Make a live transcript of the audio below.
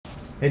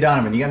Hey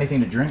Donovan, you got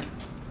anything to drink?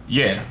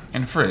 Yeah,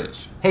 in the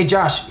fridge. Hey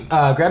Josh,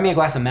 grab me a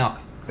glass of milk.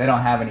 They don't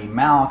have any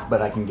Malk,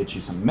 but I can get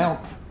you some milk.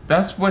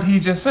 That's what he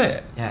just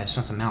said. Yeah, I just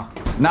want some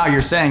milk. No,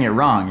 you're saying it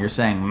wrong. You're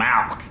saying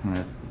Malk,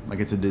 like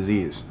it's a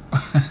disease.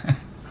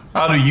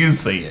 How do you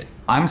say it?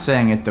 I'm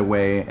saying it the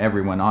way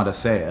everyone ought to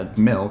say it.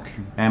 Milk,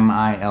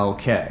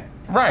 M-I-L-K.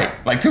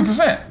 Right, like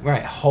 2%.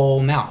 Right,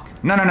 whole milk.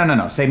 No.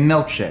 Say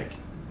milkshake.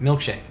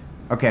 Milkshake.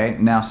 Okay,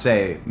 now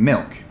say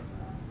milk.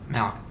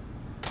 Milk.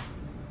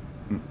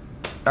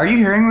 Are you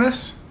hearing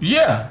this?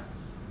 Yeah,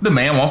 the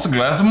man wants a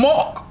glass of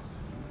milk.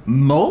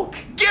 Milk?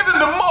 Give him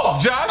the milk,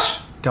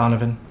 Josh!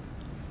 Donovan,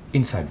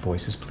 inside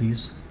voices,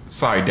 please.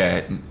 Sorry,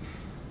 Dad.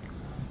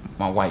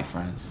 My white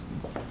friends.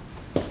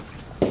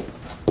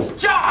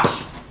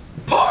 Josh!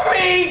 Pour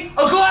me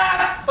a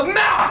glass of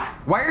milk!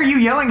 Why are you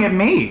yelling at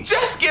me?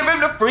 Just give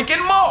him the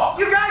freaking milk!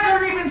 You guys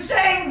aren't even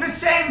saying the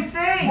same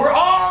thing! We're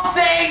all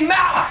saying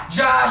milk,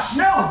 Josh!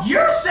 No,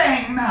 you're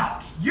saying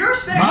milk! You're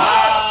saying Shut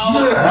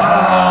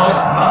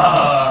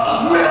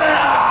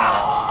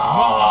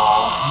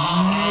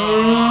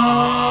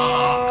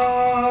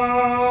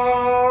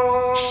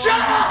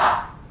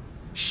up!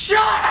 Shut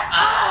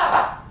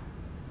up!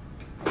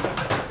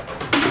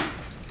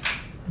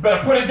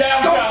 Better put it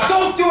down, Josh!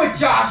 Don't do it,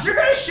 Josh! You're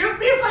gonna shoot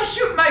me if I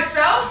shoot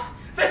myself?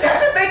 That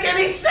doesn't make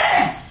any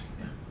sense!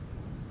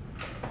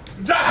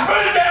 Josh,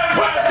 put it down!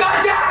 Put it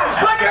Gun down!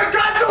 Put your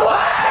guns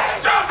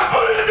away! Josh,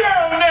 put it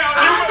down now!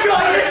 I'm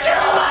going to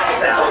kill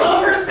myself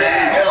over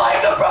this! You're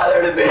like a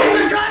brother to me! Put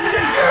the gun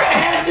down! Your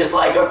aunt is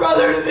like a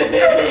brother to me!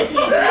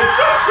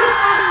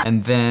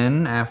 And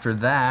then, after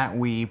that,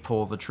 we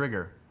pull the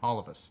trigger. All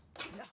of us.